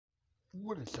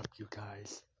What is up, you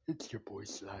guys? It's your boy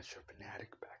Slasher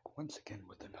Fanatic back once again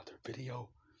with another video.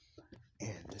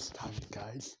 And this time,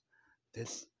 guys,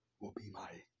 this will be my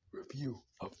review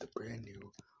of the brand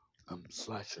new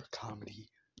slasher comedy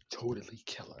Totally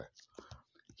Killer.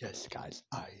 Yes, guys,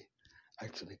 I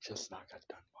actually just now got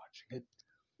done watching it,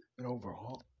 and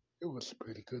overall, it was a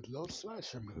pretty good little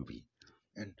slasher movie.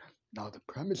 And now the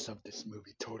premise of this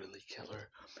movie, Totally Killer,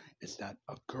 is that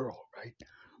a girl, right?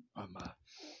 Um, uh,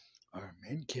 our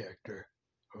main character,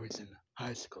 who is in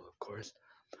high school, of course,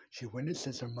 she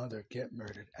witnesses her mother get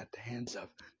murdered at the hands of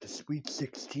the Sweet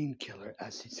 16 killer,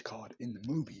 as he's called in the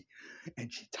movie,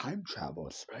 and she time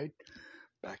travels, right,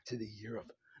 back to the year of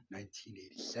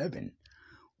 1987,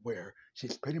 where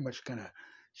she's pretty much gotta,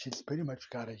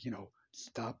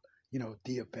 stop,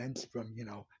 the events from,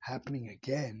 happening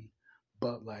again,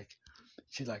 but like,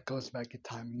 she like goes back in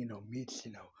time, meets,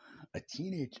 a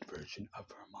teenage version of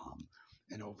her mom,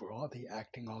 and overall the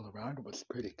acting all around was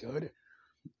pretty good,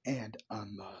 and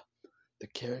the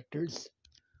characters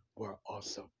were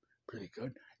also pretty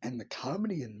good, and the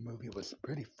comedy in the movie was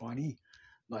pretty funny,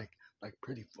 like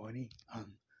pretty funny.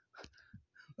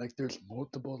 Like there's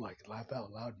multiple like laugh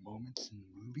out loud moments in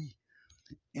the movie,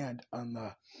 and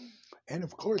and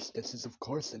of course this is of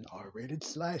course an R-rated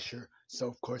slasher, so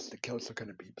of course the kills are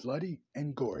gonna be bloody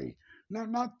and gory. Now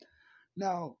not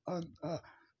now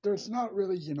there's not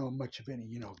really much of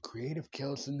any creative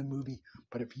kills in the movie,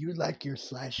 but if you like your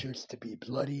slashers to be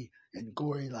bloody and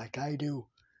gory like I do,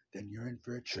 then you're in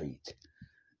for a treat.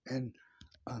 And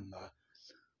um, uh,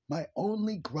 my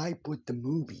only gripe with the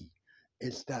movie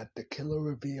is that the killer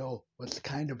reveal was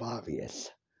kind of obvious.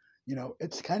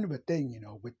 It's kind of a thing,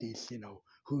 with these,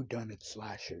 who done it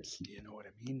slashers. You know what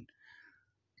I mean?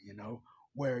 You know,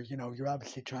 where you're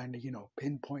obviously trying to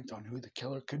pinpoint on who the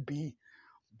killer could be,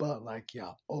 but like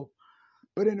yeah.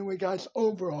 But anyway, guys,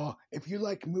 overall, if you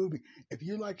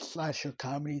like slasher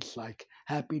comedies like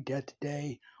Happy Death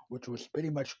Day, which was pretty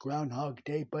much Groundhog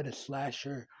Day but a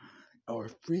slasher, or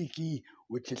Freaky,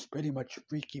 which is pretty much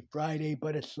Freaky Friday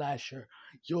but a slasher,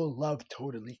 you'll love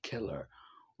Totally Killer,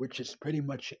 which is pretty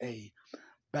much a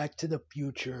Back to the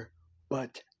Future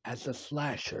but as a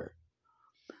slasher.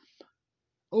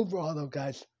 Overall, though,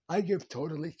 guys, I give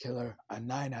Totally Killer a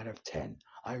 9 out of 10.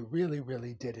 I really,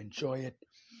 really did enjoy it.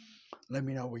 Let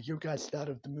me know what you guys thought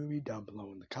of the movie down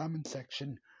below in the comment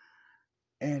section.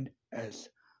 And as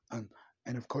um,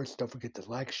 and of course, don't forget to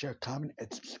like, share, comment,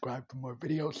 and subscribe for more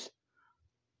videos.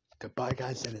 Goodbye,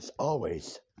 guys, and as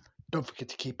always, don't forget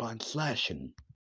to keep on slashing.